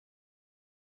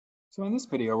So in this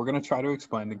video, we're going to try to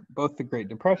explain both the Great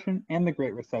Depression and the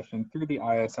Great Recession through the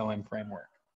ISLM framework.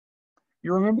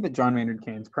 You remember that John Maynard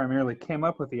Keynes primarily came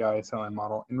up with the ISLM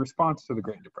model in response to the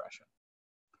Great Depression.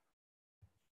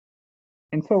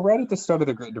 And so right at the start of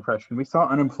the Great Depression, we saw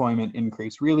unemployment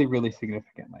increase really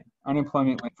significantly.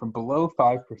 Unemployment went from below 5%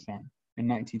 in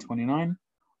 1929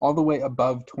 all the way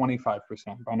above 25%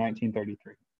 by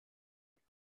 1933.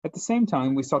 At the same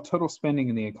time, we saw total spending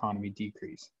in the economy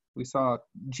decrease. We saw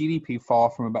GDP fall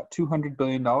from about $200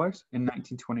 billion in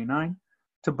 1929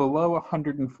 to below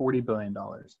 $140 billion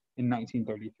in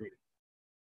 1933.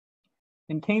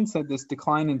 And Keynes said this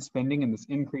decline in spending and this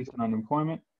increase in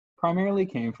unemployment primarily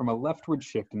came from a leftward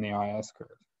shift in the IS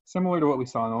curve, similar to what we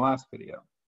saw in the last video.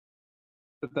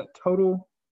 But that total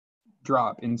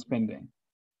drop in spending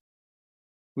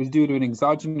was due to an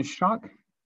exogenous shock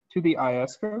to the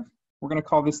IS curve. We're going to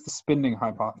call this the spending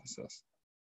hypothesis.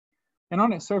 And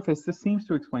on its surface, this seems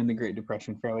to explain the Great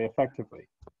Depression fairly effectively.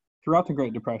 Throughout the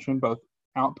Great Depression, both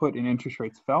output and interest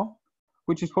rates fell,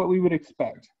 which is what we would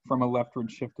expect from a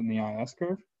leftward shift in the IS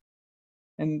curve.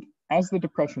 And as the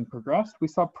Depression progressed, we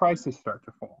saw prices start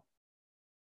to fall,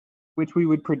 which we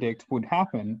would predict would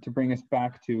happen to bring us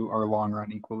back to our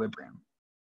long-run equilibrium.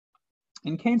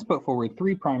 And Keynes put forward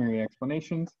three primary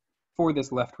explanations for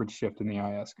this leftward shift in the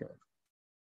IS curve.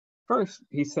 First,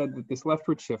 he said that this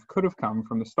leftward shift could have come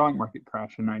from the stock market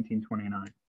crash in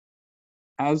 1929.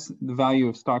 As the value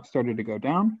of stocks started to go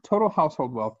down, total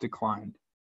household wealth declined.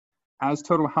 As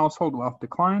total household wealth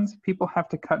declines, people have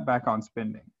to cut back on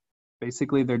spending.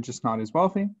 Basically, they're just not as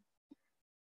wealthy,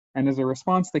 and as a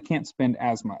response, they can't spend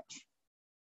as much.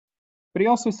 But he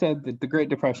also said that the Great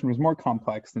Depression was more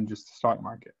complex than just the stock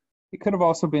market. It could have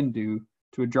also been due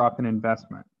to a drop in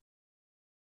investment.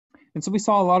 And so we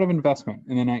saw a lot of investment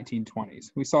in the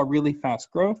 1920s. We saw really fast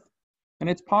growth, and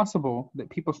it's possible that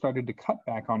people started to cut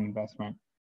back on investment,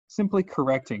 simply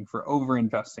correcting for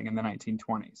overinvesting in the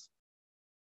 1920s.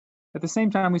 At the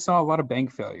same time, we saw a lot of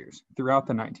bank failures throughout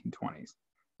the 1920s,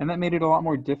 and that made it a lot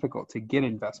more difficult to get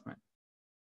investment.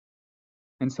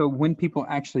 And so when people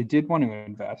actually did want to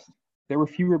invest, there were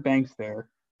fewer banks there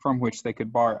from which they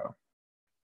could borrow.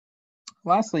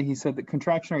 Lastly, he said that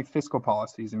contractionary fiscal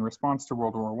policies in response to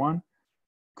World War I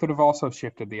could have also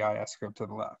shifted the IS curve to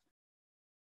the left.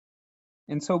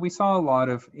 And so we saw a lot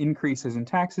of increases in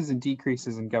taxes and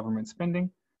decreases in government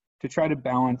spending to try to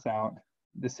balance out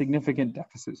the significant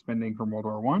deficit spending from World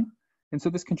War I. And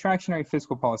so this contractionary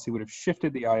fiscal policy would have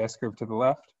shifted the IS curve to the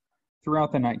left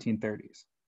throughout the 1930s.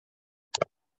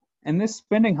 And this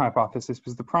spending hypothesis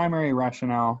was the primary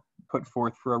rationale put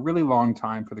forth for a really long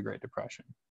time for the Great Depression.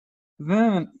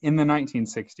 Then, in the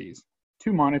 1960s,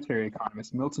 two monetary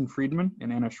economists, Milton Friedman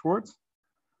and Anna Schwartz,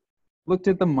 looked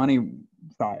at the money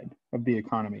side of the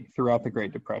economy throughout the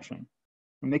Great Depression.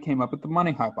 And they came up with the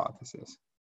money hypothesis,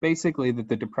 basically that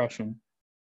the Depression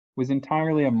was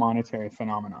entirely a monetary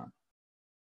phenomenon.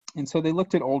 And so they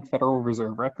looked at old Federal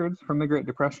Reserve records from the Great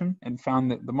Depression and found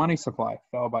that the money supply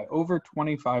fell by over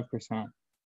 25%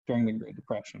 during the Great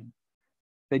Depression.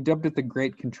 They dubbed it the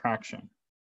Great Contraction.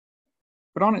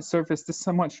 But on its surface, this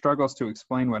somewhat struggles to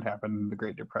explain what happened in the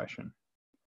Great Depression.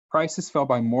 Prices fell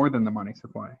by more than the money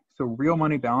supply, so real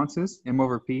money balances, M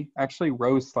over P, actually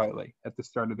rose slightly at the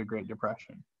start of the Great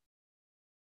Depression.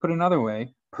 Put another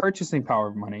way, purchasing power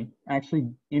of money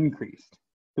actually increased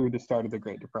through the start of the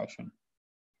Great Depression.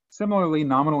 Similarly,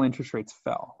 nominal interest rates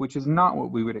fell, which is not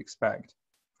what we would expect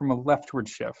from a leftward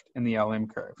shift in the LM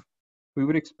curve. We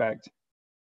would expect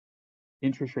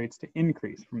interest rates to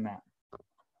increase from that.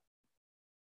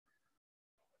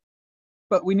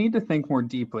 But we need to think more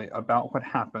deeply about what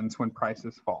happens when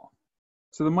prices fall.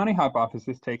 So the money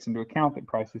hypothesis takes into account that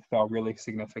prices fell really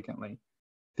significantly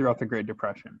throughout the Great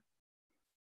Depression.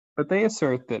 But they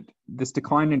assert that this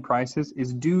decline in prices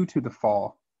is due to the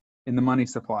fall in the money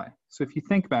supply. So if you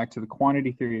think back to the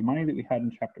quantity theory of money that we had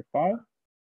in chapter 5,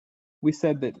 we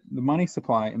said that the money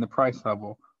supply and the price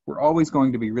level were always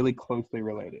going to be really closely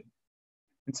related.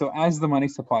 And so as the money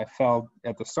supply fell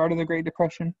at the start of the Great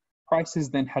Depression, prices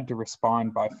then had to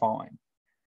respond by falling.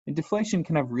 And deflation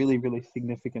can have really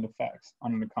significant effects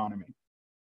on an economy.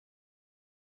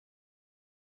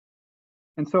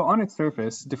 And so on its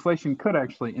surface, deflation could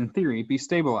actually, in theory, be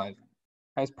stabilizing.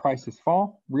 As prices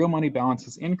fall, real money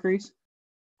balances increase,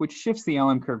 which shifts the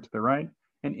LM curve to the right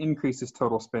and increases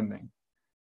total spending.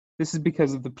 This is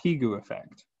because of the Pigou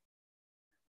effect.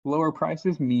 Lower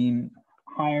prices mean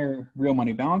higher real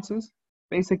money balances.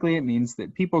 Basically, it means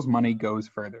that people's money goes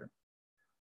further.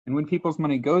 And when people's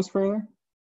money goes further,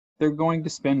 they're going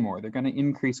to spend more. They're going to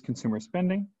increase consumer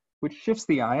spending, which shifts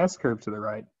the IS curve to the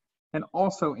right and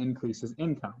also increases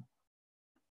income.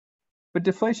 But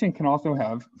deflation can also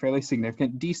have fairly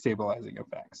significant destabilizing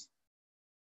effects.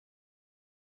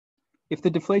 If the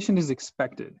deflation is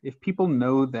expected, if people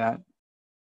know that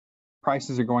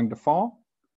prices are going to fall,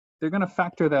 they're going to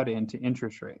factor that into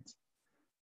interest rates.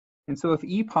 And so if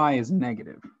E pi is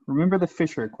negative, remember the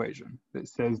Fisher equation that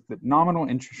says that nominal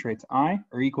interest rates I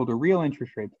are equal to real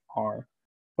interest rates R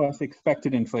plus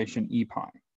expected inflation E pi.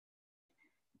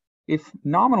 If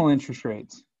nominal interest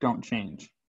rates don't change,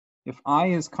 if I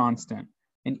is constant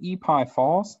and E pi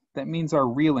falls, that means our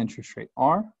real interest rate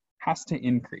R has to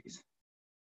increase.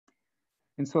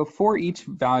 And so for each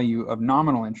value of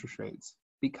nominal interest rates,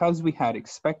 because we had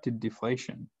expected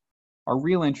deflation, our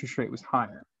real interest rate was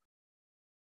higher.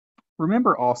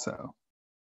 Remember also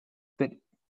that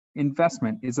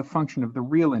investment is a function of the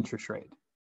real interest rate.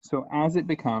 So as it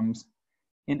becomes,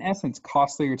 in essence,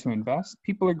 costlier to invest,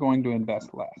 people are going to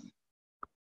invest less.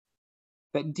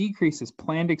 That decreases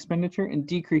planned expenditure and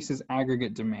decreases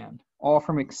aggregate demand, all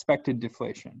from expected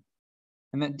deflation.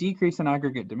 And that decrease in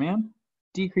aggregate demand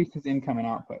decreases income and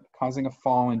output, causing a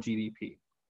fall in GDP.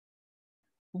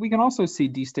 We can also see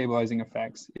destabilizing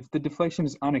effects if the deflation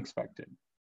is unexpected.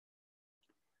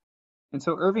 And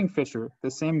so Irving Fisher,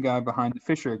 the same guy behind the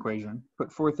Fisher equation,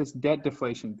 put forth this debt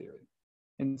deflation theory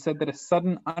and said that a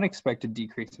sudden unexpected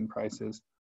decrease in prices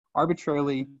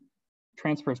arbitrarily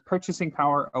transfers purchasing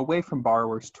power away from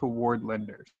borrowers toward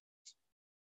lenders.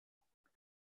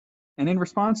 And in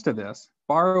response to this,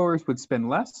 borrowers would spend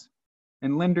less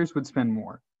and lenders would spend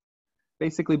more.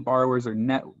 Basically, borrowers are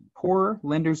net poorer,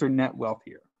 lenders are net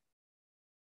wealthier.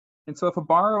 And so if a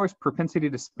borrower's propensity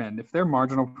to spend, if their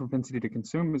marginal propensity to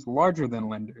consume is larger than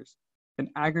lenders, then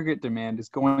aggregate demand is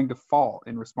going to fall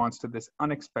in response to this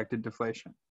unexpected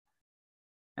deflation.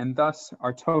 And thus,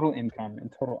 our total income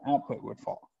and total output would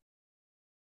fall.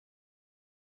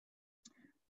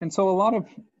 And so a lot of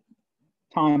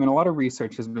time and a lot of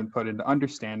research has been put into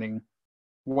understanding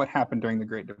what happened during the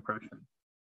Great Depression.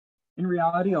 In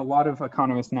reality, a lot of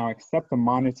economists now accept the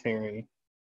monetary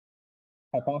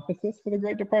hypothesis for the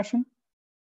Great Depression.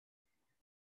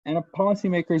 And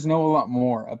policymakers know a lot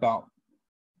more about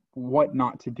what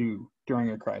not to do during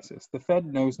a crisis. The Fed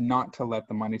knows not to let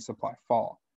the money supply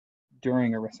fall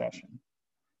during a recession.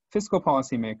 Fiscal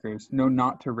policymakers know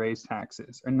not to raise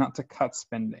taxes or not to cut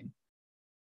spending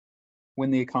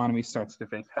when the economy starts to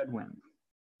face headwinds.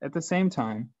 At the same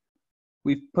time,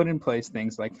 we've put in place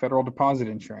things like federal deposit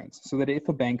insurance so that if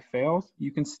a bank fails,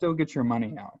 you can still get your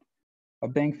money out. A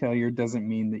bank failure doesn't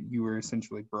mean that you were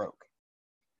essentially broke.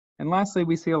 And lastly,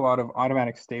 we see a lot of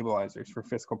automatic stabilizers for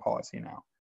fiscal policy now.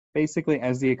 Basically,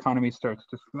 as the economy starts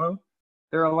to slow,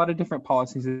 there are a lot of different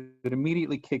policies that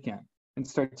immediately kick in and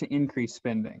start to increase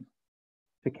spending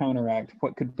to counteract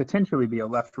what could potentially be a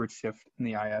leftward shift in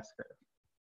the IS curve.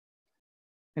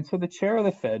 And so the chair of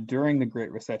the Fed during the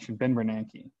Great Recession, Ben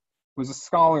Bernanke, was a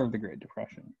scholar of the Great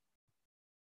Depression.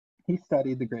 He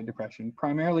studied the Great Depression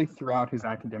primarily throughout his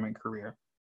academic career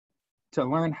to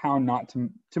learn how not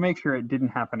to make sure it didn't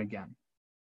happen again.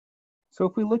 So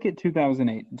if we look at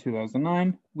 2008 and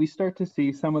 2009, we start to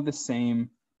see some of the same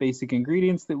basic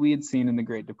ingredients that we had seen in the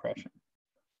Great Depression.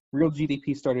 Real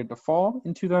GDP started to fall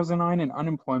in 2009 and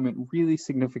unemployment really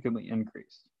significantly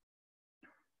increased.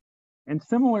 And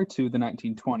similar to the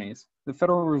 1920s, the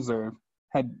Federal Reserve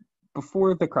had,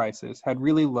 before the crisis, had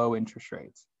really low interest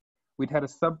rates. We'd had a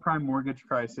subprime mortgage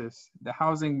crisis, the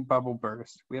housing bubble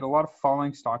burst, we had a lot of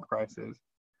falling stock prices,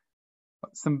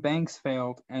 some banks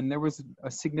failed, and there was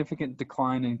a significant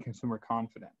decline in consumer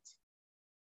confidence.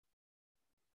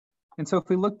 And so if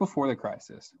we look before the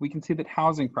crisis, we can see that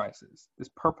housing prices, this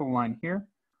purple line here,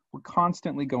 were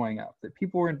constantly going up, that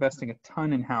people were investing a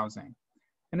ton in housing.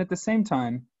 And at the same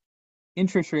time,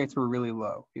 interest rates were really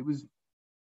low. It was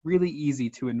really easy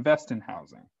to invest in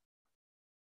housing.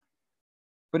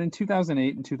 But in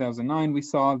 2008 and 2009, we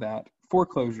saw that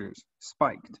foreclosures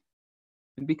spiked.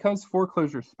 And because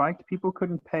foreclosures spiked, people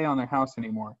couldn't pay on their house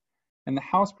anymore. And the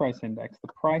house price index,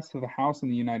 the price of a house in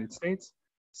the United States,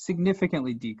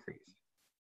 significantly decreased.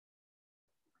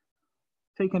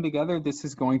 Taken together, this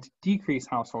is going to decrease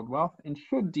household wealth and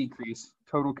should decrease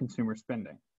total consumer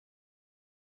spending.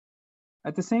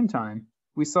 At the same time,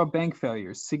 we saw bank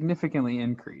failures significantly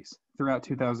increase throughout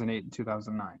 2008 and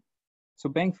 2009. So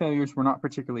bank failures were not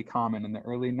particularly common in the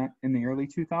early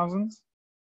 2000s.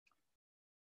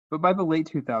 But by the late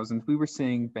 2000s, we were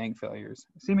seeing bank failures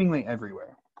seemingly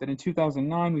everywhere. That in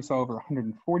 2009, we saw over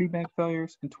 140 bank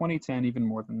failures, in 2010, even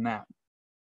more than that.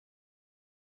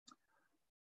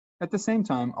 At the same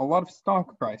time, a lot of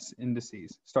stock price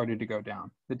indices started to go down.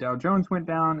 The Dow Jones went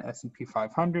down, S&P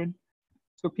 500.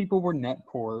 So people were net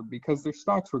poor because their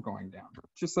stocks were going down,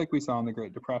 just like we saw in the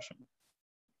Great Depression.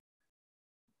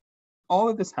 All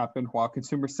of this happened while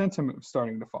consumer sentiment was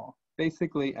starting to fall.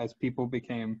 Basically, as people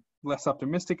became less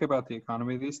optimistic about the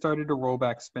economy, they started to roll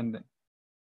back spending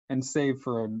and save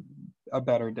for a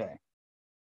better day.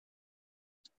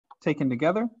 Taken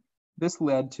together, this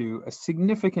led to a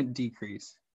significant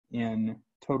decrease in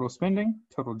total spending,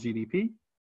 total GDP,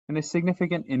 and a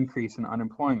significant increase in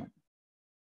unemployment.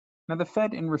 Now, the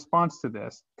Fed, in response to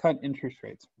this, cut interest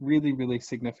rates really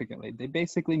significantly. They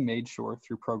basically made sure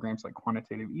through programs like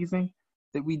quantitative easing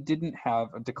that we didn't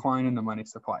have a decline in the money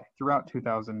supply throughout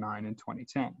 2009 and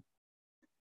 2010.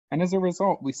 And as a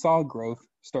result, we saw growth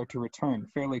start to return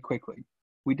fairly quickly.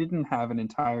 We didn't have an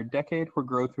entire decade where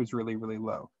growth was really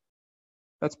low.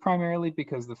 That's primarily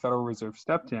because the Federal Reserve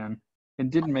stepped in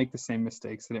and didn't make the same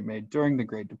mistakes that it made during the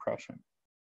Great Depression.